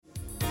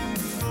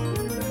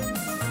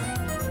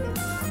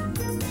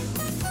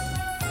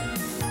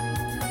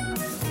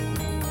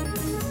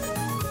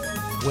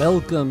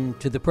Welcome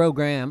to the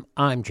program.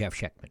 I'm Jeff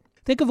Schechtman.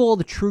 Think of all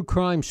the true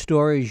crime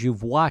stories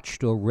you've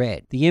watched or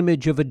read. The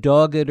image of a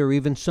dogged or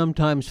even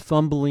sometimes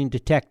fumbling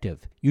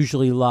detective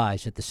usually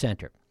lies at the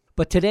center.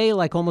 But today,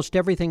 like almost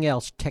everything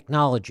else,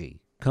 technology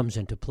comes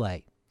into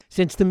play.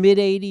 Since the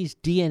mid-'80s,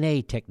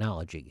 DNA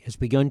technology has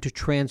begun to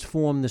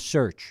transform the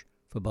search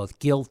for both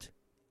guilt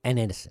and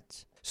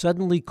innocence.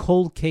 Suddenly,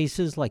 cold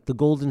cases like the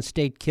Golden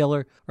State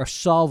Killer are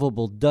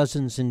solvable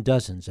dozens and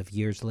dozens of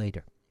years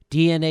later.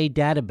 DNA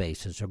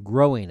databases are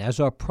growing, as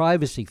are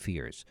privacy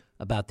fears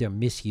about their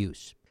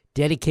misuse.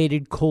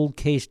 Dedicated cold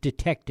case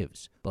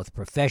detectives, both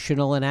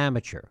professional and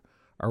amateur,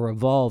 are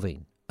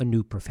evolving a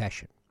new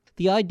profession.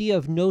 The idea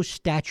of no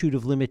statute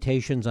of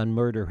limitations on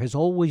murder has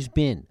always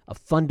been a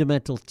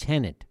fundamental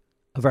tenet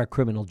of our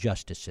criminal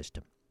justice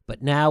system.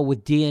 But now,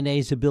 with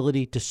DNA's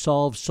ability to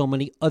solve so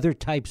many other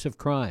types of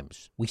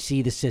crimes, we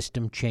see the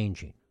system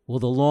changing. Will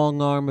the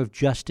long arm of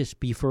justice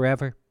be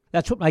forever?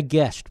 That's what my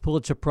guest,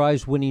 Pulitzer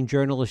Prize-winning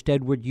journalist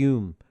Edward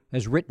Hume,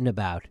 has written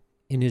about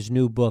in his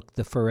new book,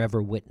 The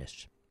Forever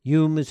Witness.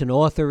 Hume is an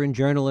author and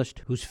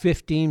journalist whose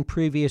 15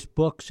 previous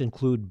books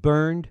include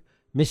Burned,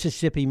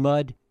 Mississippi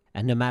Mud,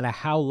 and No Matter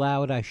How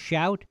Loud I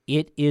Shout.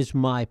 It is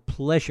my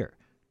pleasure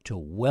to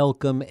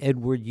welcome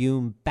Edward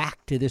Hume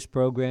back to this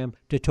program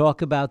to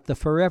talk about The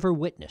Forever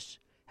Witness,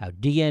 how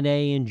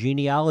DNA and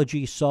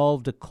genealogy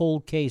solved a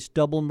cold case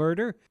double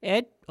murder.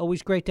 Ed,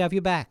 always great to have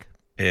you back.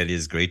 It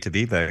is great to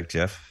be back,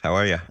 Jeff. How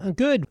are you?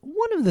 Good.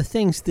 One of the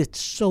things that's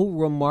so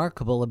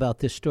remarkable about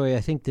this story, I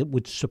think that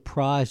would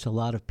surprise a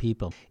lot of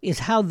people, is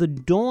how the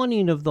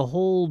dawning of the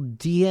whole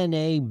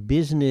DNA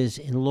business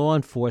in law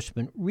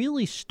enforcement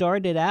really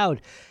started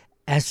out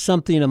as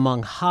something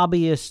among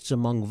hobbyists,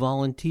 among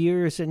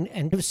volunteers,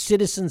 and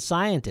citizen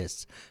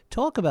scientists.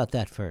 Talk about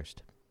that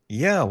first.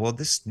 Yeah, well,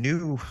 this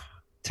new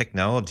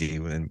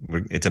technology,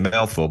 it's a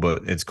mouthful,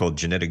 but it's called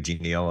genetic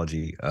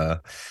genealogy,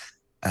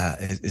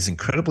 is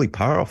incredibly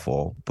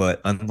powerful.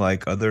 But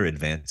unlike other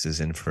advances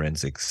in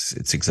forensics,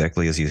 it's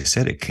exactly as you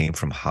said. It came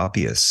from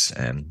hobbyists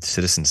and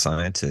citizen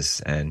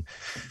scientists, and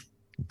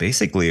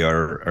basically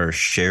our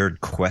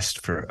shared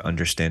quest for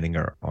understanding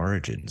our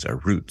origins, our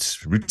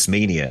roots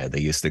mania,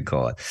 they used to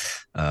call it,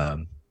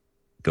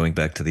 going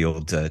back to the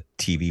old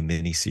TV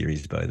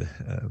miniseries by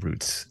the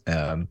Roots.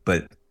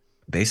 But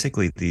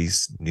basically,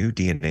 these new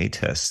DNA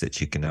tests that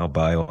you can now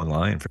buy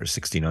online for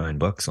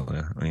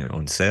 $69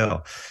 on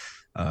sale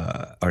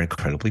are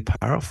incredibly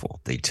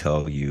powerful. They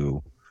tell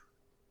you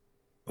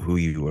who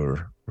you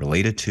are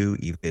related to,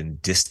 even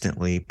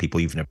distantly, people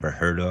you've never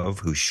heard of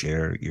who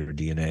share your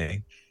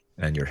DNA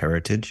and your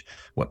heritage,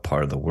 what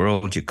part of the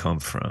world you come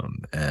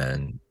from,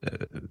 and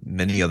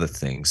many other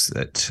things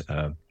that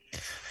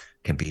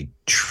can be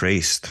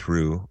traced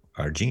through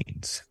our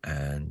genes.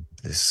 And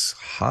this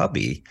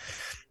hobby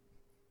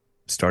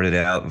started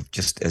out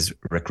just as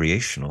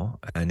recreational,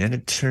 and then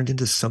it turned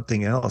into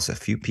something else. A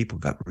few people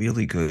got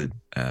really good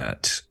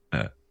at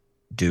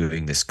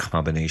doing this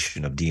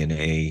combination of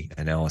DNA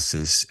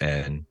analysis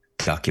and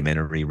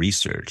documentary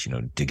research,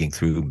 digging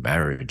through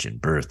marriage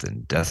and birth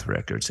and death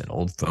records and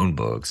old phone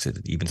books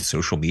and even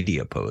social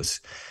media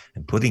posts,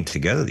 and putting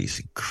together these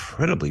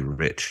incredibly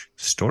rich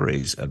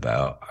stories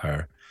about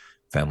our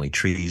family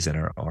trees and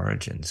our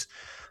origins.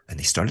 And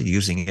they started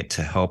using it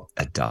to help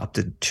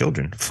adopted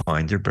children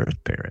find their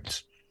birth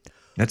parents.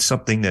 That's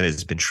something that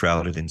has been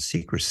shrouded in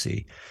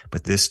secrecy.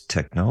 But this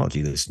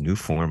technology, this new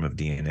form of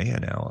DNA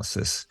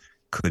analysis,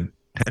 could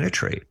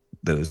penetrate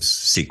those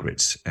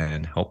secrets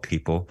and help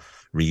people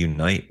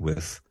reunite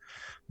with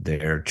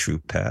their true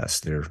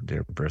past,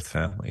 their birth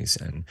families.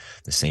 And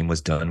the same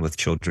was done with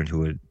children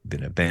who had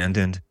been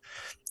abandoned.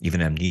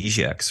 Even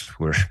amnesiacs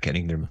were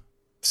getting their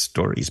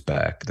stories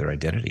back, their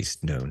identities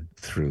known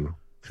through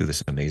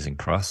this amazing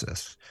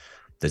process.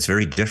 That's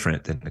very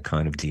different than the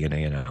kind of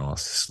DNA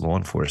analysis law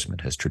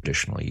enforcement has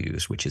traditionally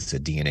used, which is a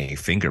DNA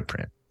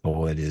fingerprint.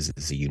 All it is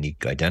a unique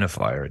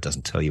identifier. It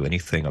doesn't tell you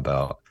anything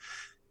about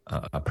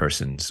a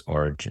person's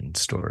origin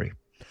story.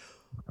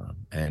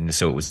 And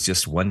so it was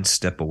just one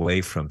step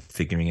away from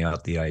figuring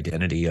out the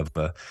identity of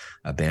a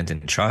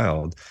abandoned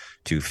child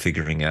to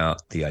figuring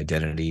out the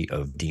identity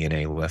of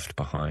DNA left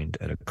behind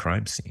at a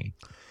crime scene.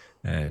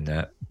 And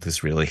that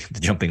was really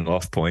the jumping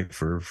off point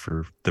for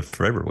the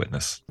Forever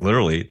Witness.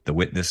 Literally, the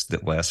witness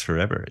that lasts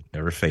forever. It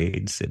never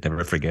fades. It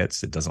never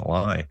forgets. It doesn't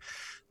lie.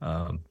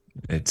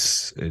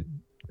 It's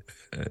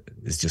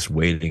just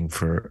waiting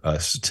for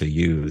us to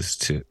use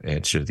to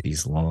answer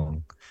these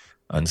long,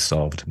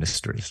 unsolved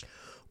mysteries.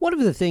 One of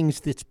the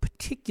things that's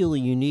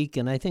particularly unique,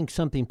 and I think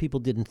something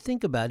people didn't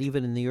think about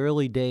even in the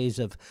early days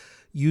of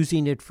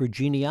using it for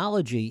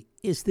genealogy,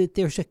 is that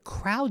there's a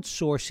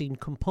crowdsourcing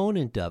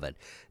component of it,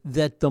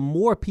 that the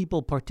more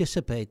people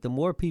participate, the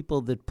more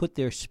people that put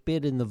their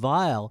spit in the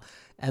vial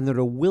and that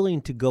are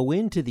willing to go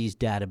into these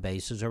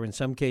databases, or in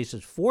some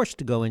cases forced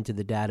to go into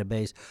the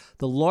database,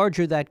 the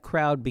larger that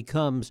crowd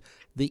becomes,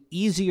 the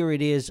easier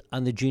it is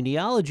on the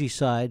genealogy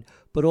side,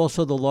 but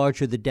also the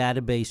larger the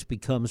database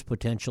becomes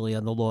potentially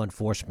on the law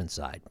enforcement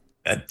side.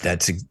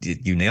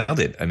 You nailed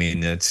it. I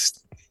mean,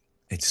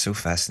 it's so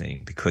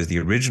fascinating because the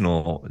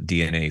original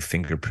DNA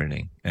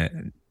fingerprinting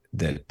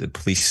that the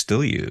police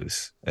still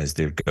use as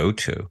their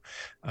go-to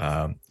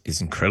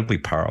is incredibly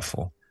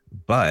powerful,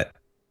 but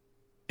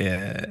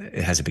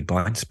it has a big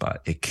blind spot.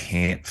 It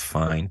can't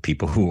find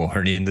people who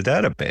aren't in the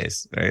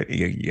database. Right?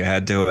 You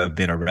had to have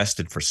been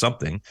arrested for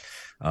something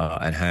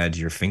and had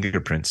your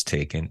fingerprints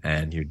taken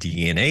and your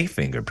DNA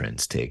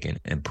fingerprints taken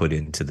and put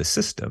into the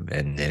system.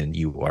 And then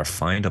you are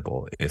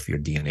findable if your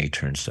DNA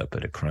turns up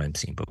at a crime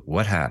scene. But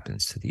what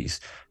happens to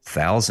these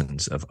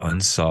thousands of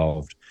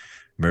unsolved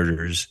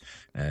murders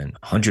and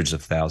hundreds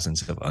of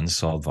thousands of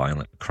unsolved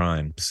violent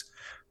crimes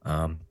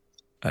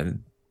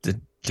that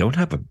don't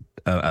have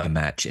a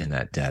match in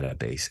that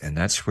database? And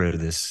that's where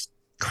this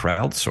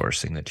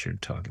crowdsourcing that you're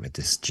talking about,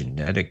 this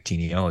genetic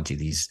genealogy,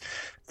 these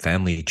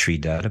family tree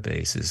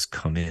databases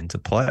come into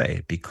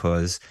play,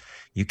 because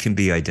you can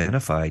be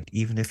identified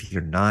even if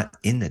you're not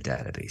in the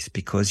database,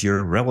 because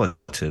your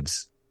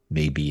relatives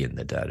may be in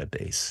the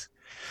database.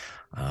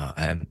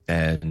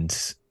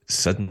 And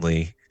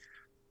suddenly,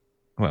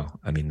 well,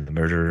 I mean, the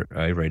murder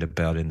I write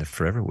about in The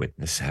Forever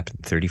Witness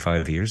happened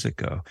 35 years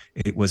ago.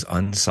 It was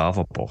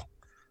unsolvable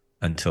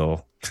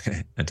until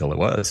it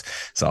was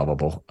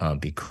solvable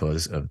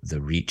because of the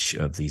reach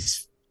of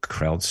these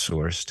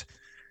crowdsourced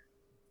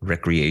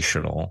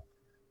recreational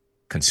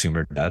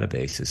consumer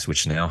databases,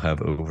 which now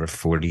have over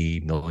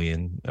 40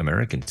 million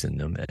Americans in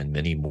them and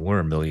many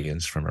more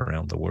millions from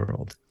around the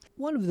world.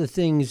 One of the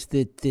things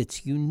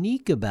that's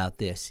unique about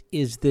this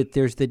is that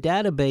there's the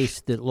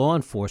database that law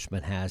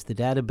enforcement has, the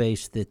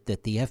database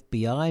that the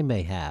FBI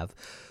may have,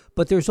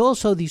 but there's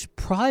also these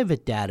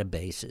private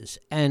databases.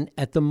 And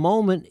at the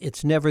moment,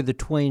 it's never the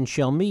twain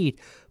shall meet,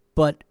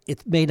 but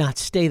it may not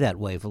stay that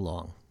way for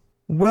long.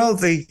 Well,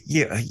 they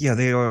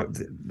are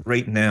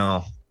right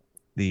now.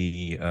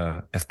 The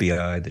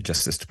FBI, the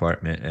Justice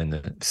Department, and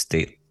the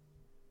state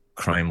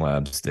crime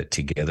labs that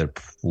together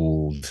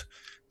pooled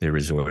their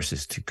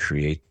resources to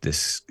create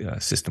this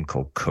system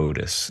called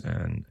CODIS,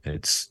 and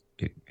it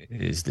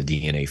is the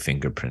DNA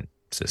fingerprint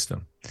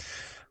system,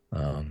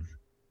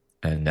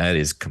 and that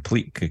is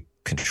completely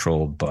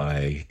controlled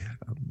by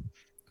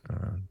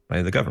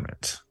the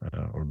government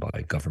or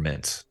by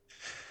governments,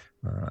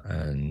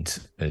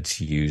 and it's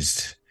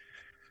used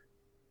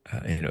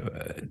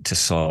to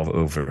solve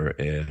over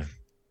a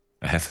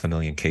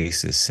 500,000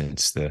 cases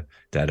since the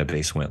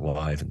database went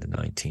live in the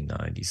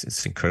 1990s.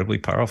 It's incredibly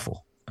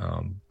powerful.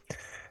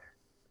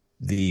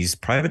 These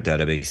private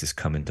databases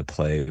come into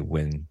play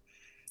when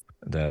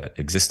the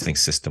existing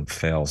system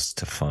fails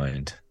to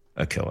find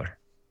a killer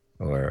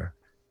or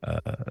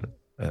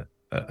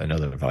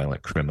another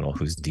violent criminal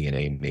whose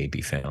DNA may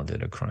be found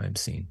at a crime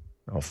scene,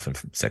 often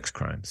from sex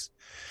crimes.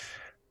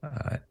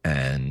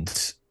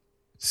 And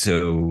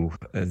so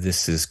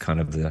this is kind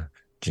of the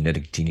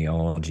genetic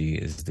genealogy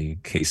is the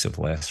case of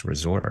last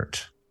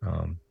resort.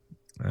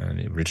 And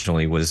it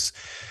originally was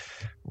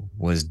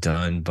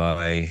done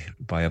by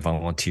a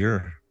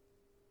volunteer,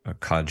 a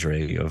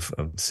cadre of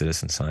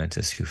citizen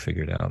scientists who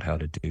figured out how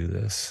to do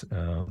this.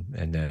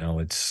 And now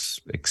it's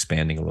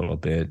expanding a little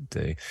bit.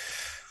 The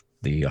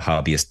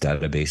hobbyist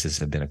databases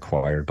have been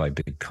acquired by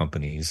big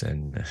companies,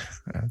 and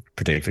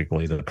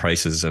particularly the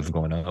prices have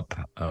gone up.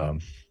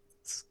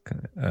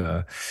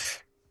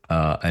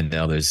 And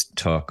now there's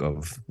talk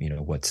of,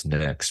 what's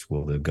next?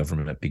 Will the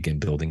government begin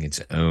building its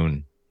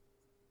own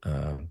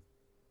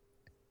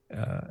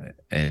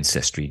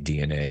ancestry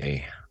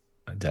DNA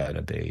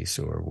database,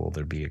 or will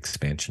there be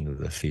expansion of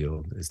the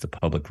field? Is the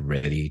public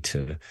ready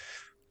to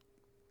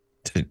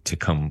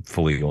come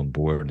fully on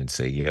board and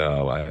say, yeah,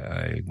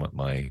 I want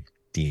my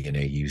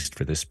DNA used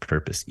for this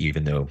purpose,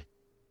 even though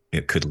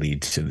it could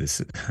lead to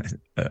this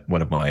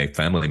one of my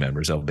family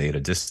members, albeit a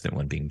distant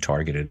one, being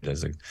targeted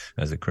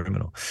as a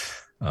criminal?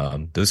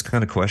 Those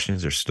kind of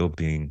questions are still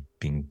being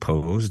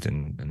posed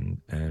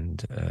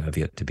and have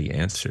yet to be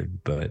answered.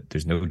 But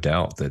there's no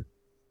doubt that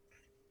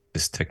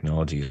this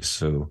technology is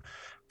so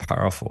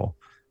powerful.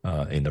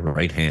 In the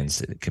right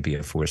hands, it could be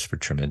a force for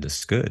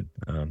tremendous good.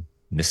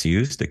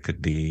 Misused, it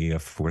could be a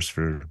force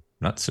for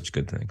not such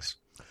good things.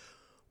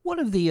 One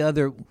of the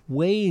other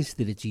ways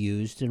that it's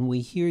used, and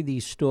we hear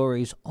these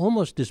stories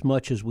almost as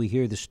much as we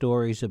hear the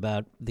stories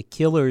about the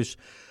killers,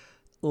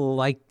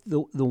 like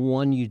the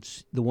one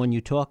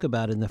you talk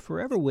about in The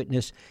Forever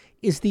Witness,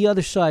 is the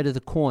other side of the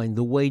coin,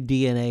 the way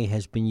DNA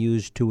has been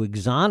used to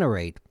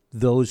exonerate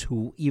those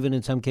who, even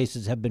in some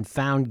cases, have been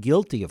found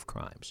guilty of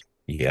crimes.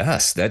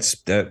 Yes, that's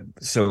that.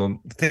 So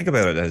think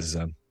about it as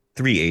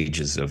 3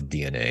 ages of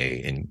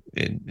DNA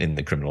in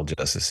the criminal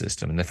justice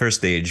system. And the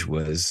first age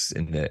was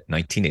in the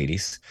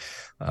 1980s,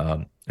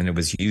 and it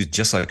was used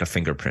just like a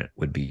fingerprint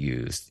would be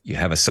used. You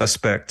have a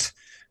suspect,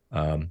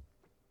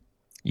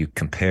 you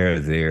compare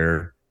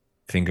their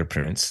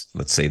fingerprints,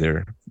 let's say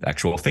their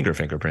actual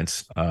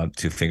fingerprints,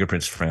 to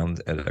fingerprints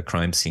found at a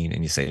crime scene,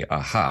 and you say,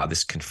 aha,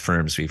 this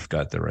confirms we've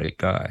got the right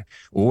guy.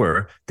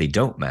 Or they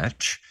don't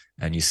match,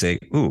 and you say,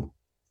 ooh,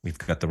 we've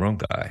got the wrong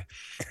guy.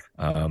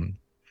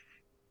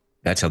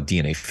 That's how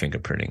DNA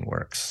fingerprinting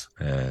works,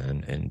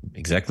 and in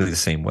exactly the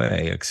same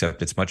way,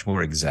 except it's much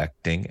more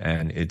exacting,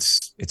 and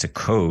it's a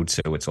code,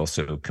 so it's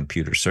also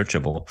computer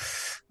searchable,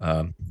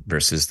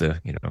 versus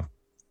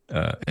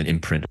an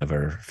imprint of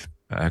our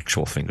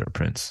actual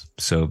fingerprints.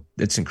 So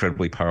it's an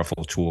incredibly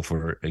powerful tool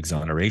for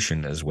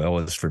exoneration as well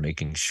as for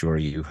making sure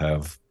you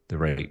have the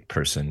right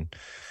person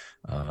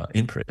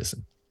in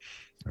prison.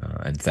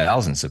 And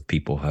thousands of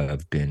people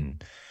have been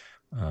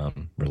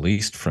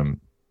released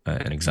from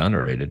and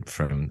exonerated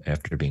from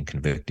after being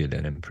convicted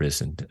and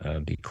imprisoned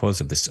because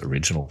of this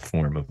original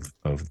form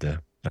of the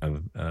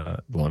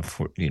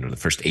the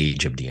first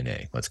age of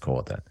DNA, let's call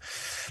it that.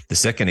 The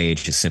second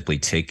age is simply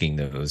taking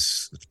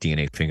those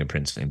DNA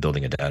fingerprints and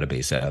building a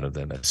database out of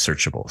them as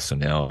searchable. So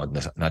now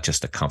not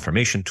just a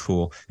confirmation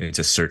tool, it's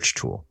a search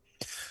tool.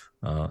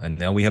 And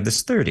now we have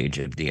this third age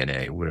of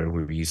DNA where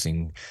we're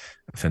using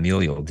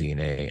familial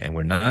DNA, and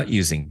we're not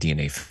using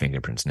DNA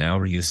fingerprints. Now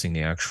we're using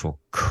the actual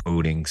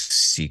coding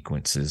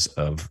sequences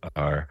of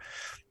our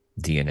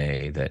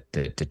DNA that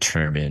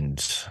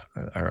determined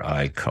our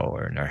eye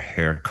color and our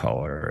hair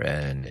color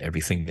and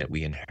everything that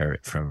we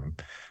inherit from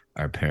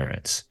our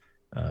parents.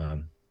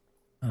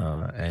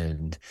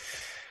 And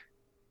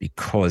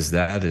because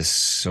that is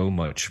so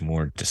much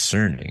more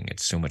discerning,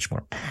 it's so much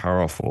more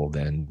powerful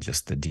than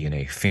just the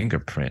DNA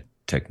fingerprint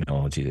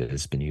technology that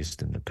has been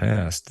used in the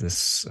past.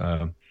 This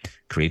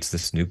creates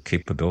this new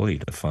capability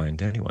to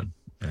find anyone.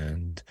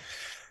 And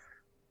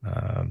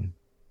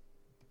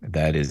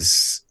that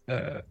is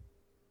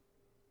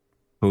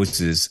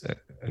poses,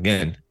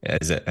 again,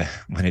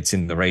 when it's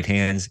in the right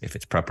hands, if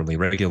it's properly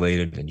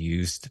regulated and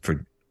used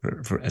for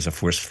as a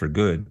force for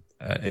good,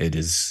 it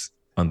is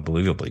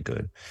unbelievably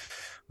good.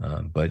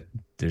 But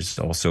there's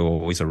also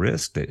always a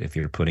risk that if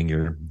you're putting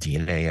your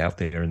DNA out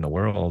there in the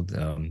world,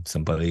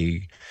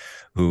 somebody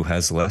who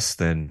has less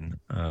than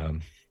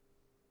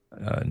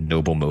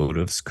noble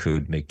motives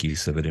could make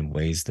use of it in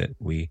ways that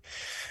we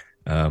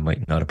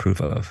might not approve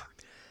of.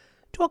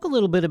 Talk a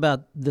little bit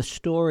about the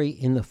story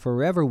in The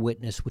Forever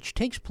Witness, which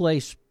takes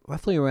place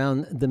roughly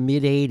around the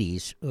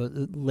mid-'80s,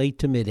 late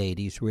to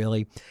mid-'80s,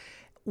 really,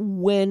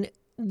 when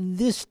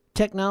this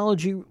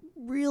technology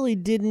really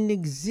didn't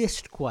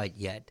exist quite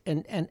yet,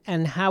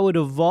 and how it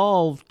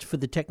evolved for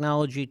the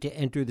technology to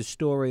enter the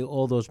story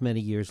all those many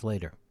years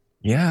later.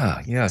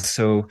 Yeah.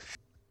 So,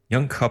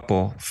 young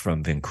couple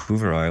from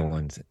Vancouver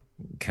Island,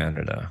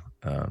 Canada,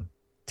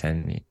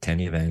 Tanya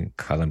Van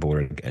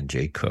Cuylenborg and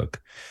Jay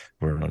Cook,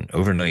 were on an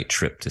overnight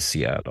trip to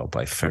Seattle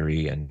by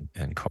ferry and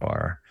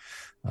car.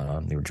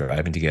 They were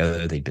driving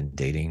together. They'd been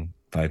dating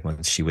 5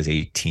 months. She was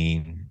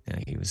 18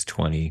 and he was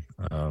 20.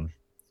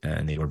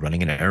 And they were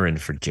running an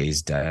errand for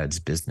Jay's dad's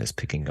business,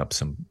 picking up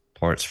some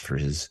parts for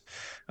his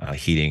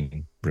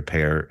heating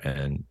repair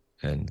and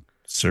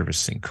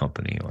servicing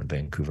company on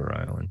Vancouver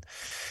Island.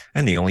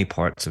 And the only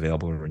parts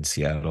available were in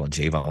Seattle, and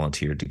Jay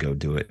volunteered to go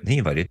do it. And he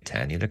invited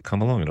Tanya to come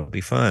along. It'll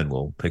be fun.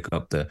 We'll pick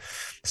up the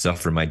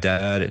stuff for my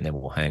dad, and then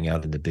we'll hang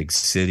out in the big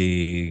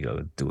city,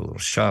 go do a little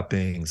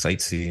shopping,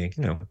 sightseeing,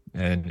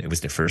 and it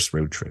was their first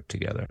road trip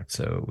together.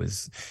 So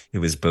it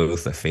was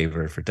both a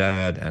favor for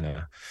dad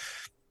and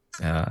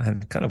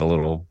kind of a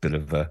little bit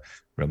of a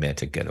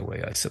romantic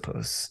getaway, I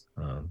suppose.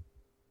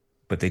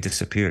 But they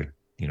disappeared,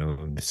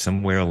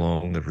 somewhere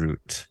along the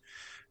route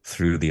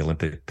through the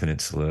Olympic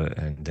Peninsula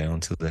and down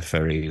to the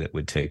ferry that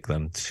would take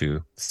them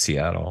to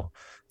Seattle.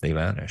 They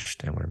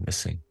vanished and were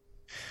missing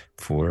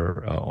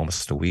for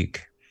almost a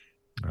week.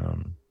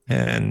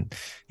 And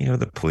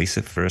the police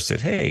at first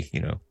said, hey,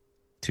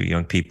 two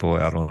young people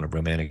out on a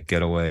romantic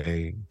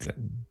getaway,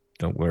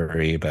 don't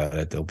worry about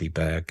it, they'll be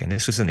back. And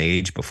this was an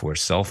age before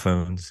cell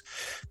phones,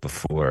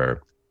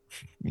 before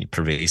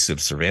pervasive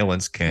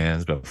surveillance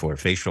cams, before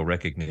facial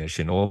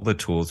recognition. All the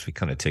tools we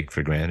kind of take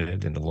for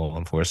granted in the law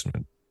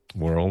enforcement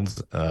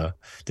world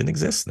didn't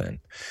exist then.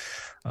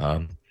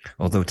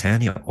 Although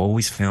Tanya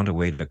always found a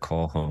way to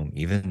call home,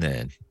 even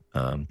then.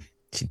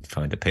 She'd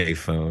find a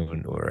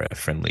payphone or a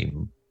friendly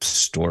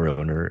store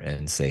owner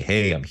and say,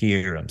 hey, I'm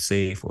here, I'm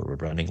safe, or we're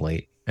running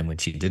late. And when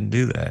she didn't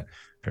do that,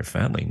 her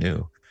family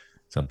knew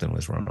something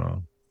was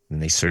wrong. And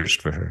they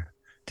searched for her.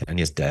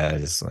 Tanya's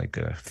dad is like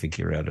a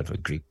figure out of a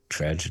Greek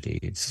tragedy.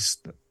 It's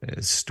just,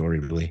 his story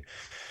really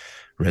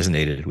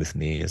resonated with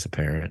me as a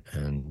parent,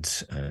 and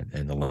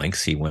the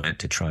lengths he went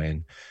to try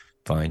and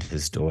find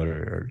his daughter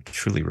are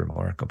truly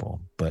remarkable,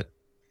 but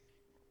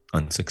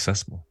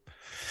unsuccessful.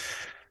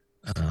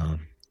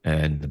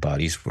 And the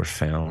bodies were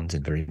found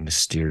in very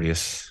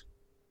mysterious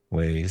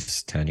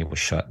ways. Tanya was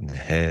shot in the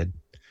head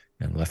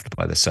and left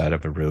by the side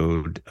of a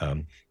road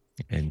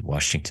in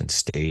Washington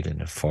State in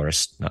a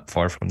forest not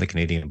far from the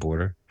Canadian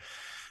border.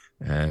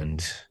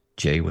 And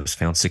Jay was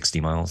found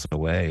 60 miles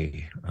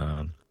away,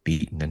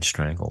 beaten and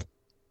strangled,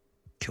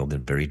 killed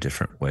in very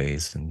different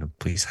ways. And the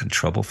police had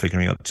trouble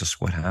figuring out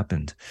just what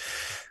happened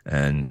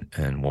and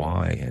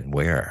why and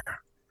where.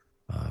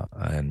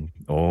 And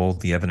all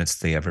the evidence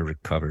they ever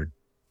recovered,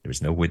 there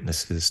was no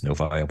witnesses, no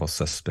viable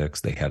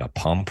suspects. They had a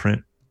palm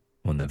print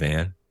on the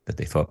van that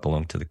they thought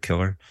belonged to the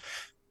killer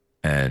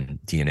and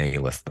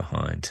DNA left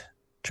behind.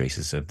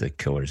 traces of the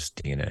killer's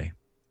DNA.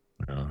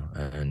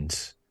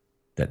 And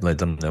that led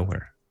them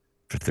nowhere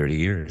for 30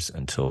 years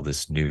until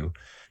this new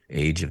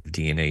age of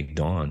DNA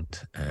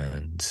dawned.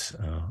 And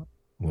a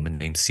woman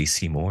named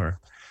C.C. Moore,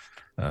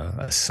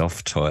 a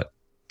self-taught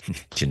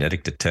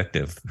genetic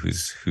detective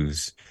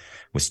who's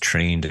was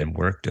trained and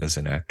worked as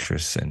an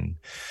actress and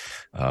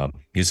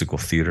musical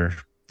theater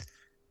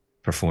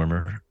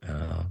performer,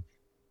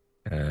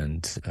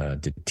 and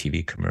did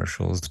TV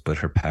commercials, but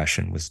her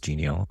passion was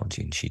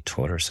genealogy, and she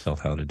taught herself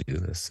how to do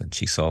this, and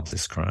she solved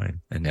this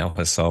crime, and now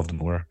has solved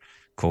more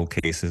cold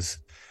cases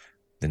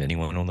than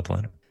anyone on the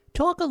planet.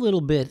 Talk a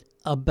little bit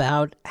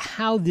about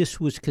how this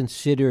was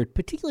considered,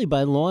 particularly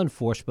by law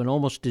enforcement,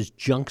 almost as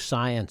junk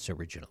science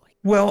originally.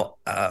 Well,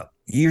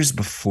 years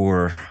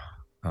before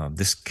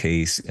this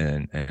case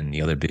and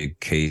the other big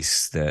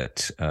case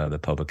that the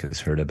public has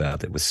heard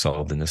about that was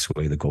solved in this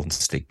way, the Golden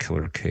State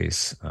Killer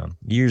case,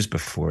 years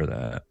before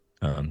that,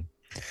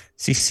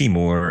 C.C.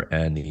 Moore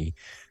and the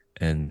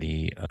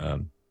DNA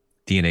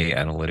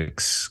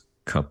analytics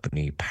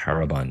company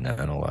Parabon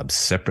Nanolabs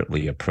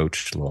separately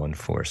approached law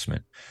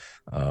enforcement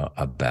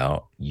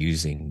about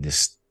using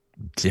this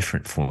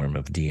different form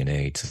of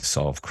DNA to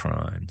solve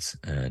crimes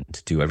and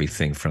to do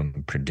everything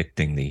from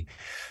predicting the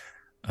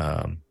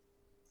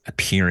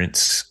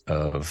appearance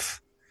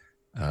of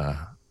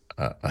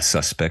a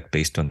suspect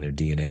based on their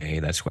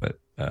DNA. That's what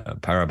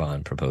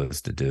Parabon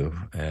proposed to do,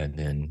 and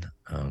then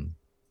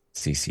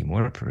C.C.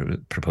 Moore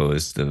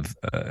proposed to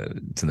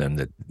them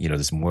that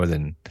there's more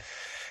than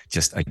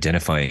just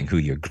identifying who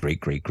your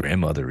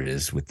great-great-grandmother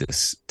is with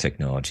this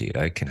technology.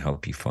 I can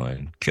help you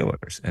find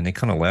killers. And they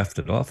kind of laughed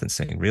it off and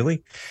saying,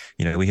 really?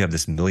 We have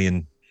this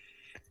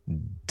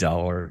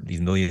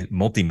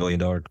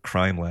multi-million-dollar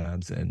crime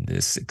labs and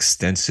this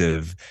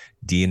extensive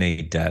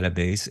DNA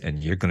database,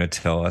 and you're going to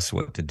tell us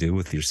what to do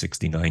with your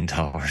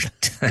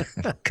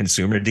 $69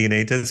 consumer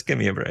DNA test? Give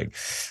me a break.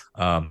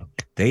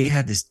 They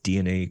had this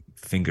DNA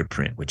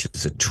fingerprint, which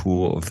is a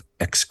tool of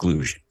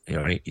exclusion.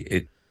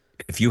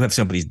 If you have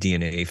somebody's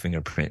DNA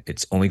fingerprint,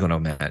 it's only going to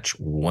match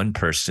one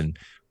person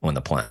on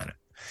the planet.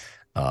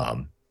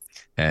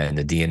 And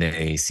the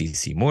DNA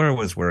C.C. Moore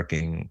was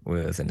working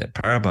with and that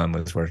Parabon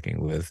was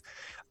working with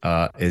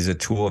is a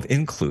tool of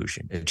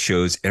inclusion. It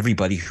shows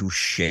everybody who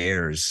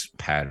shares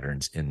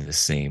patterns in the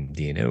same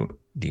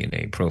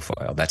DNA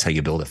profile. That's how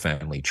you build a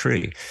family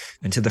tree.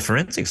 And to the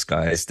forensics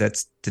guys,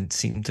 that didn't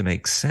seem to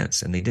make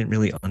sense. And they didn't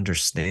really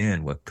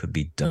understand what could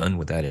be done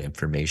with that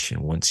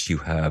information once you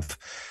have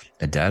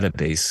a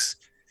database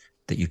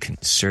that you can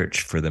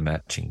search for the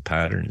matching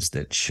patterns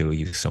that show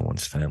you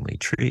someone's family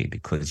tree,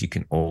 because you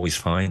can always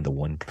find the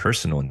one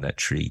person on that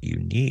tree you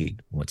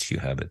need once you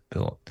have it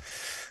built.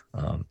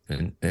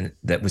 And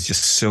that was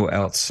just so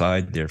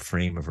outside their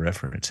frame of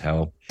reference,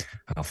 how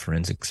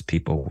forensics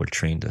people were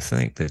trained to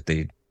think, that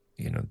they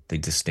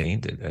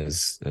disdained it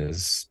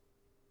as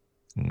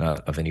not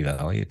of any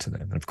value to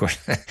them. And of course,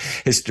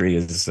 history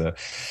is,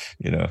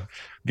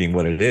 being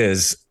what it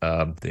is,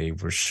 they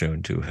were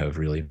shown to have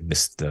really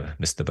missed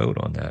the boat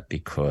on that,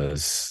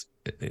 because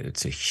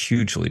it's a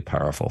hugely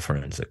powerful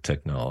forensic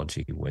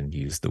technology when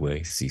used the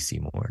way C.C.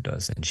 Moore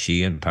does. And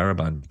she and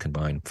Parabon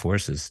combined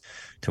forces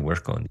to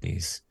work on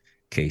these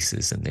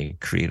cases, and they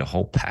create a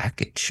whole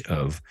package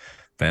of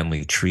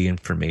family tree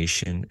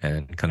information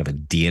and kind of a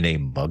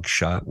DNA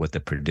mugshot, what the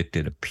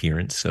predicted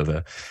appearance of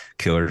a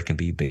killer can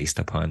be based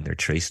upon their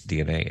trace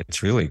DNA.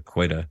 It's really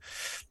quite a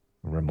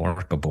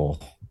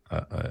remarkable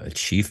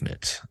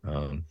achievement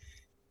on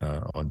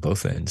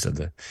both ends of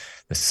the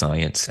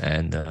science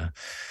and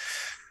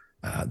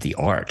the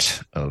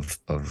art of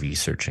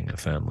researching a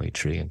family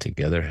tree, and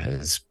together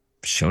has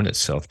shown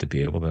itself to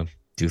be able to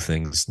do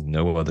things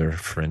no other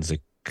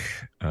forensic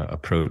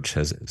approach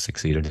has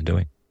succeeded in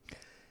doing.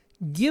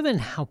 Given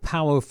how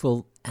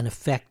powerful and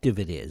effective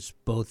it is,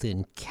 both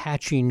in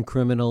catching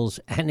criminals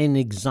and in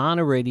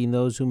exonerating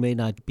those who may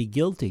not be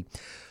guilty,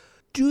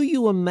 do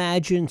you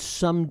imagine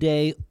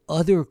someday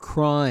other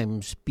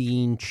crimes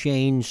being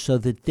changed so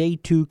that they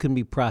too can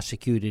be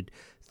prosecuted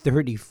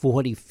 30,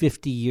 40,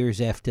 50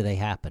 years after they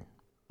happen?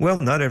 Well,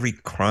 not every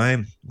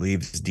crime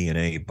leaves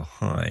DNA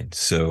behind.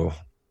 So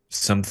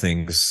some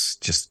things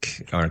just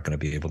aren't going to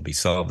be able to be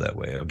solved that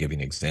way. I'll give you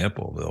an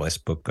example. The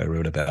last book I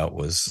wrote about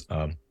was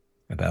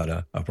about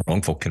a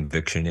wrongful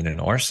conviction in an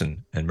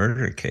arson and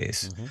murder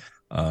case.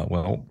 Mm-hmm.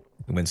 Well,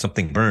 when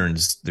something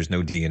burns, there's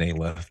no DNA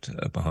left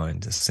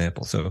behind the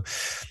sample. So,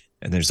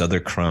 and there's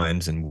other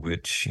crimes in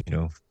which,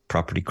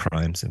 property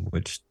crimes in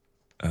which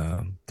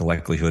the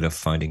likelihood of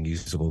finding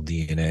usable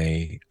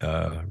DNA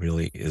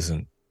really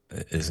isn't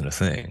a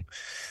thing.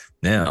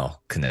 Now,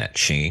 can that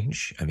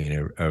change? I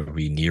mean, are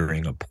we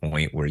nearing a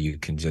point where you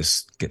can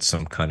just get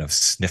some kind of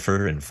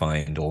sniffer and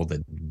find all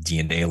the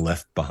DNA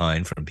left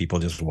behind from people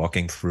just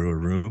walking through a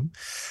room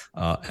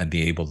and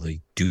be able to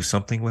do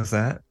something with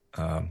that?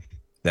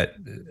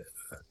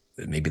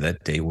 Maybe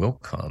that day will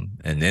come.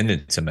 And then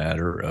it's a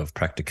matter of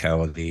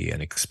practicality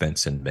and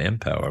expense and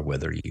manpower,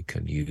 whether you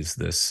can use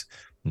this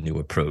new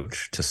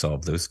approach to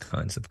solve those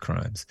kinds of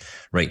crimes.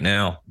 Right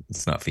now,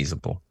 it's not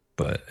feasible.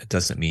 but it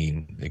doesn't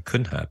mean it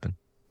couldn't happen.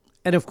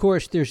 And of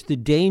course, there's the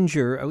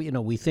danger,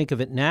 we think of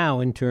it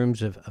now in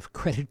terms of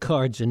credit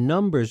cards and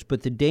numbers,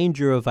 but the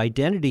danger of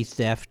identity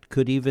theft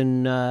could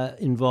even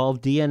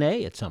involve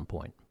DNA at some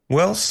point.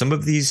 Well, some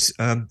of these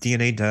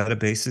DNA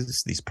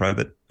databases, these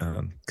private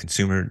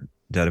consumer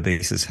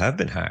databases, have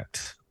been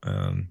hacked.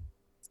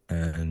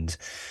 And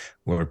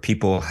where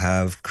people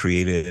have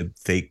created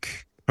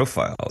fake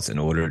profiles in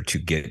order to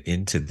get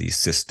into these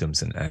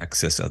systems and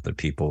access other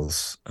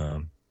people's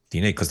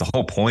DNA. Because the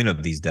whole point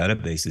of these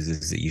databases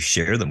is that you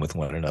share them with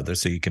one another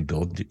so you can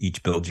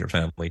build your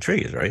family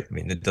trees, right? I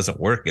mean, it doesn't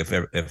work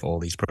if all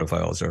these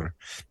profiles are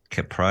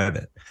kept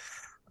private.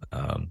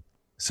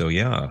 So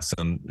yeah,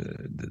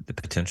 the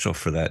potential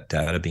for that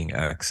data being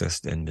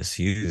accessed and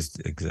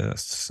misused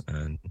exists,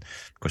 and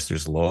of course,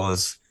 there's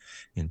laws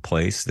in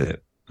place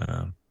that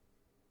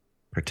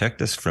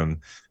protect us from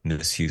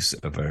misuse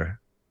of our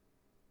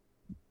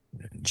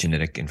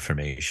genetic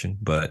information.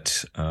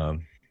 But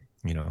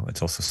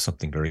it's also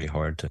something very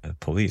hard to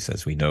police,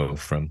 as we know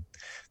from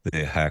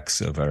the hacks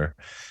of our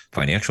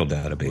financial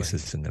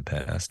databases in the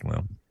past.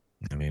 Well,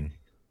 I mean,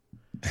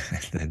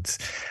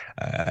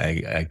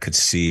 I could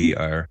see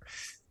our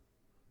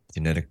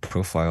genetic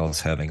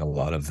profiles having a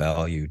lot of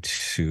value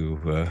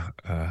to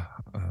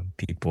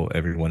people,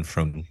 everyone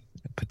from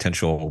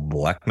potential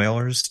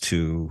blackmailers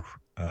to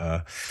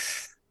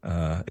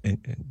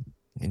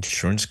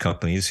insurance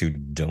companies who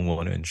don't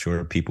want to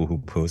insure people who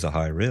pose a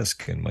high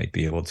risk and might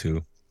be able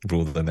to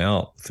rule them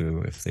out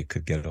through if they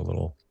could get a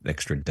little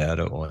extra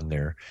data on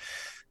their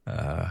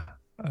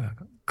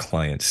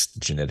clients'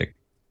 genetic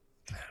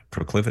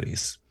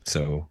proclivities.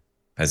 So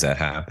has that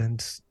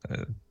happened?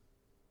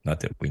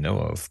 Not that we know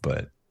of,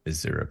 but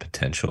is there a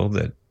potential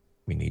that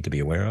we need to be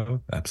aware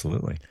of?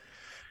 Absolutely.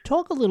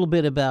 Talk a little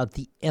bit about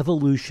the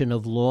evolution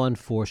of law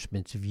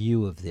enforcement's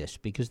view of this,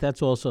 because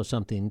that's also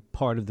something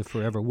part of the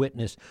Forever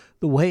Witness,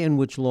 the way in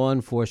which law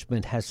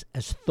enforcement has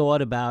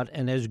thought about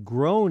and has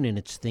grown in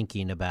its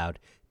thinking about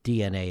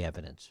DNA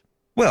evidence.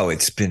 Well,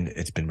 it's been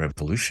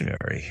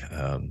revolutionary.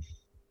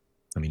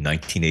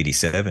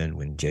 1987,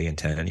 when Jay and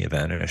Tanya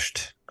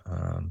vanished,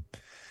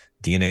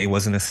 DNA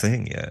wasn't a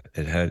thing yet.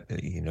 It had,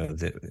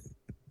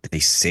 they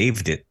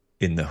saved it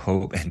in the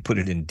hope and put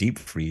it in deep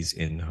freeze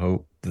in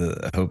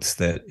the hopes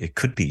that it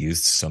could be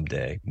used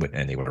someday.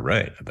 And they were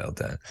right about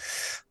that.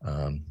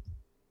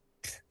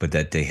 But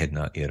that day had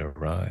not yet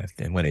arrived.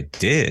 And when it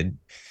did,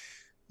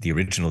 the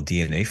original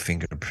DNA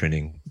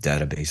fingerprinting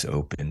database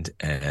opened,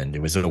 and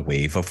there was a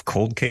wave of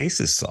cold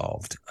cases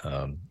solved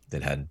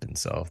that hadn't been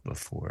solved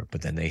before.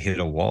 But then they hit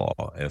a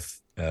wall.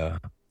 If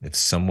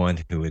someone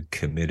who had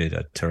committed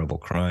a terrible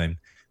crime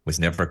was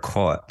never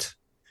caught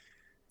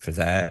for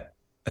that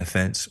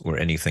offense or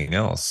anything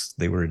else,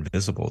 they were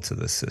invisible to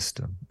the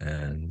system.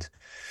 And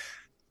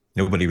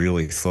nobody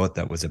really thought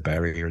that was a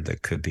barrier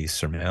that could be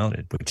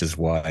surmounted, which is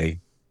why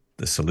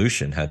the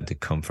solution had to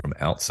come from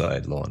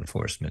outside law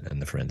enforcement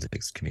and the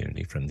forensics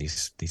community, from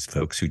these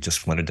folks who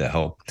just wanted to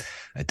help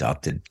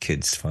adopted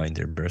kids find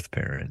their birth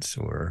parents,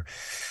 or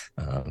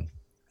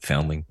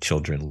foundling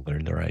children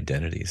learn their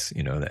identities,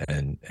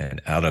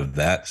 and out of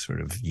that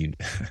sort of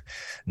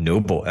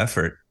noble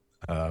effort,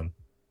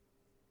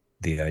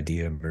 the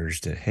idea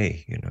emerged that,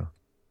 hey,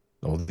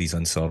 all these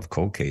unsolved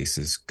cold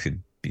cases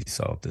could be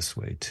solved this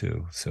way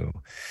too. So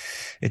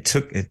it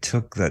took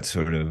that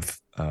sort of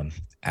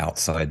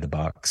outside the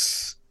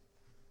box,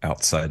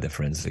 outside the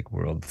forensic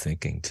world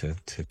thinking to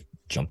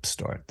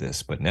jumpstart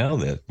this. But now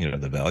that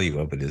the value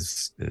of it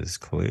is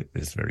clear,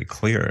 is very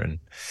clear, and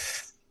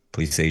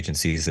police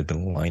agencies have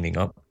been lining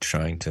up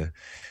trying to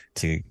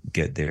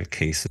get their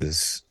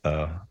cases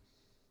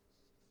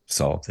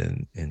solved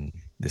in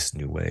this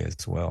new way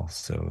as well.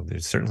 So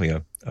there's certainly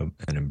an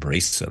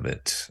embrace of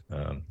it,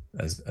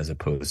 as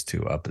opposed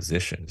to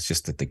opposition. It's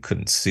just that they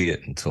couldn't see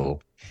it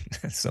until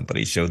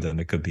somebody showed them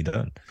it could be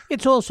done.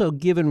 It's also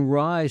given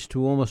rise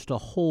to almost a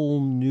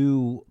whole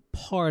new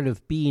part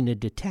of being a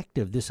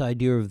detective, this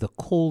idea of the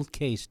cold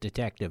case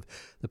detective,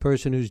 the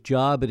person whose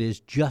job it is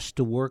just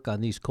to work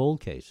on these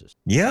cold cases.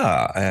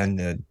 Yeah,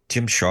 and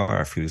Jim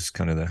Scharf, who's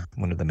kind of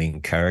one of the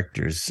main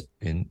characters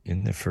in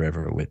the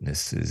Forever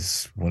Witness,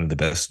 is one of the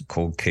best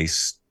cold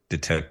case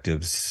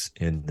detectives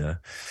in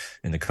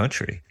the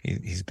country.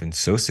 He's been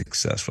so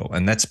successful,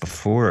 and that's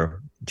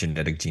before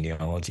genetic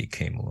genealogy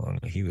came along.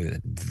 He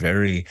had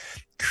very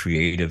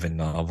creative and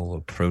novel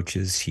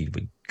approaches. He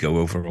would go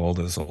over all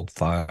those old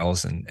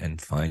files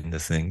and find the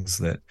things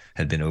that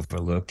had been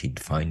overlooked. He'd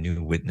find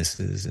new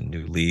witnesses and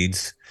new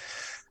leads,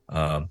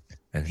 and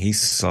he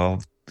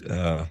solved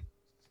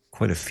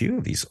quite a few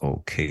of these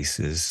old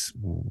cases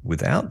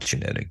without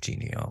genetic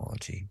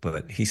genealogy.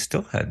 But he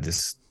still had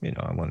this,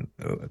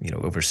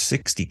 over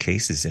 60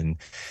 cases in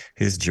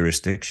his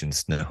jurisdiction,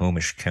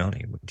 Snohomish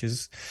County, which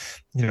is,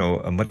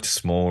 a much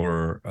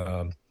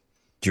smaller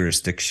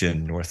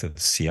jurisdiction north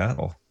of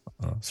Seattle,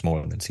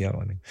 smaller than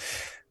Seattle,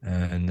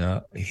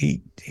 and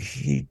he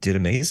did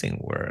amazing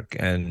work,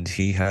 and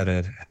he had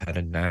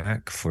a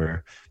knack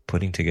for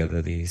putting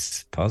together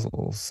these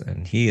puzzles,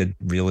 and he had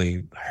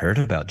really heard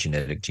about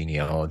genetic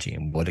genealogy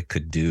and what it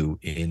could do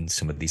in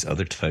some of these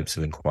other types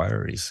of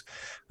inquiries,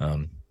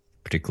 um,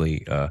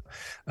 particularly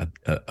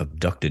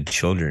abducted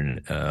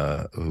children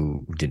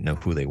who didn't know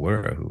who they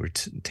were, who were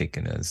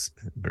taken as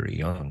very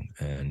young,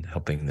 and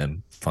helping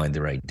them find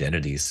their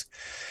identities.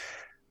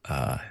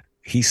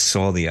 He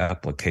saw the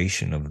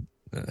application of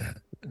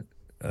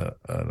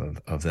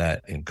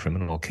that in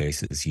criminal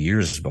cases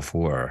years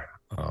before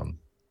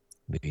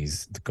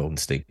the Golden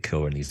State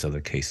Killer and these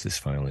other cases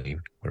finally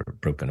were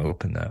broken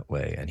open that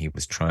way. And he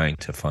was trying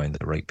to find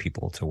the right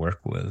people to work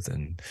with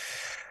and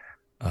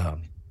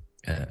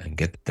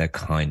get that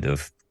kind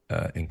of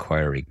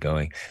inquiry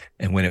going.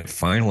 And when it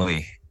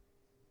finally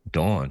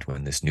dawned,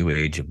 when this new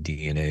age of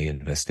DNA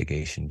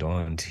investigation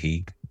dawned,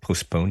 he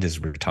postponed his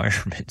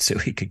retirement so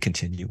he could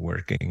continue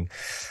working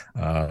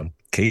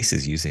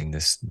cases using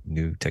this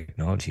new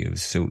technology. He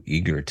was so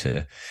eager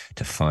to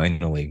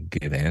finally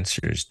give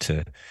answers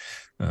to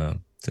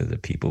the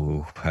people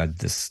who had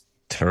this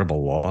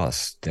terrible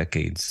loss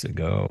decades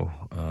ago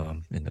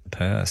in the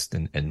past,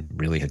 and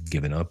really had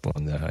given up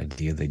on the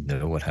idea they'd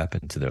know what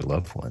happened to their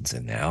loved ones.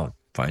 And now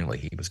finally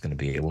he was going to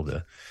be able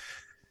to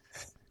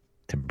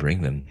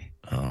bring them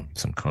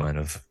some kind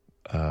of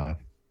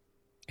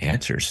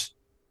answers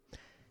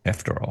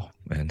after all.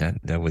 And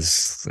that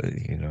was,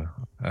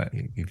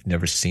 you've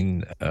never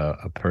seen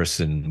a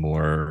person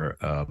more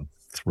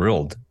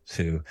thrilled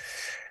to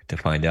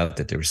find out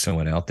that there was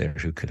someone out there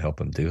who could help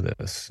him do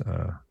this.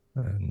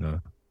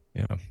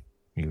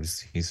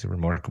 He's a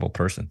remarkable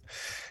person.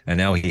 And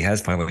now he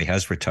finally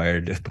has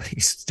retired, but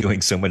he's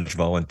doing so much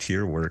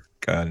volunteer work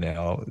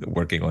now,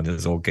 working on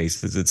his old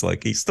cases. It's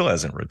like he still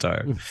hasn't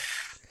retired.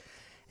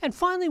 And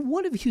finally,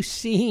 what have you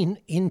seen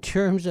in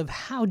terms of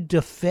how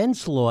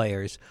defense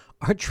lawyers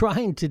are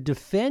trying to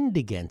defend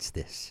against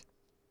this?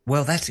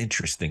 Well, that's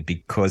interesting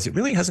because it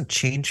really hasn't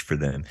changed for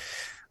them.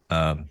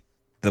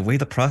 The way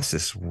the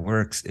process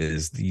works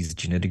is these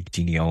genetic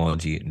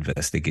genealogy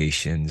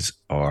investigations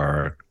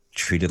are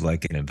treated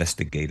like an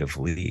investigative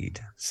lead.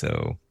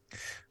 So I'll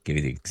give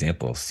you the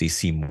example.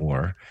 C.C.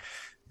 Moore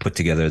put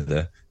together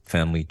the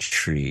family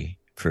tree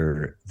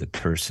for the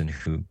person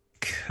who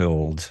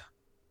killed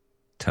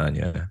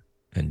Tanya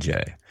and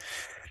Jay.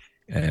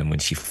 And when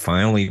she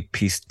finally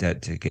pieced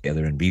that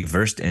together and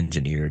reverse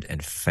engineered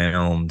and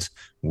found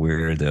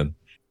where the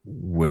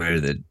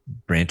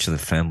branch of the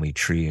family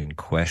tree in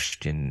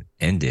question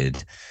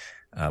ended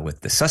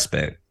with the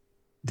suspect,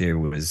 there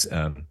was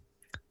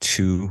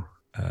two,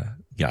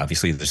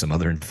 obviously there's a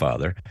mother and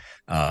father,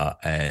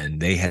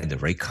 and they had the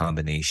right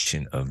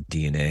combination of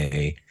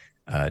DNA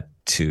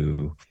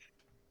to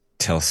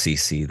tell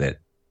Cece that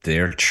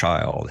their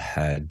child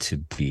had to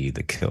be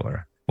the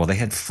killer. Well, they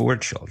had 4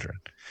 children,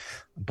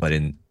 but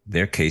in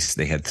their case,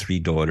 they had 3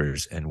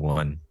 daughters and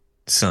 1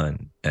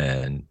 son.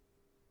 And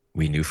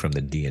we knew from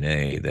the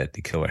DNA that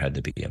the killer had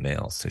to be a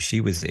male. So she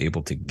was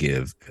able to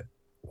give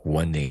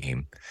one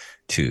name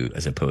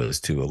as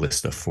opposed to a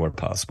list of 4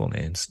 possible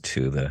names,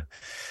 to the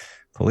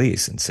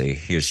police and say,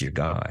 here's your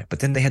guy. But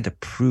then they had to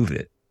prove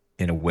it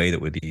in a way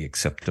that would be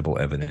acceptable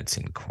evidence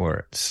in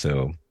court.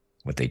 So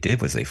what they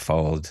did was they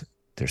followed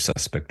their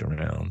suspect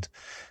around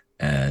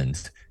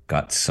and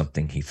got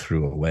something he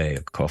threw away,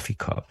 a coffee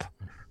cup,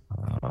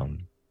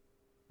 and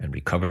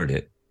recovered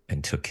it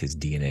and took his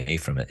DNA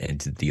from it and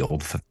did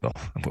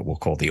what we'll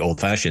call the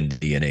old-fashioned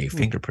DNA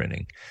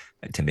fingerprinting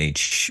to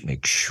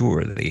make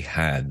sure they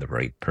had the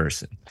right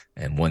person.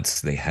 And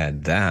once they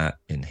had that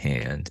in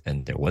hand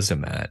and there was a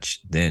match,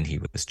 then he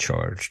was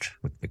charged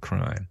with the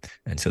crime.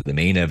 And so the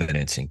main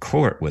evidence in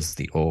court was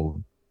the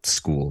old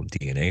school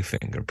DNA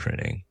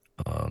fingerprinting.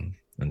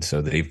 And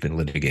so they've been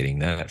litigating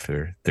that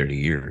for 30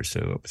 years. So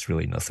it was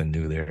really nothing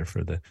new there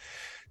for the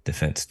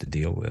defense to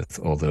deal with,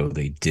 although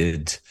they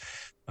did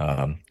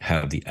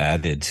have the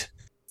added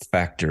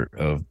factor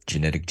of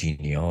genetic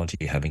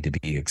genealogy having to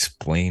be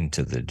explained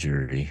to the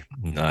jury,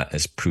 not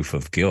as proof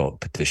of guilt,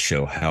 but to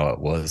show how it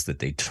was that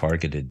they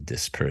targeted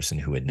this person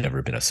who had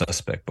never been a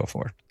suspect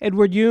before.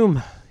 Edward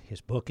Hume,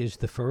 his book is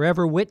The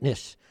Forever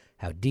Witness: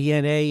 How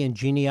DNA and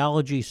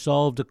Genealogy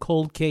Solved a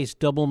Cold Case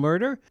Double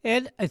Murder.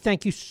 Ed, I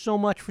thank you so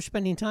much for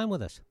spending time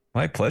with us.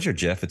 My pleasure,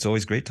 Jeff. It's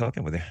always great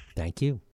talking with you. Thank you.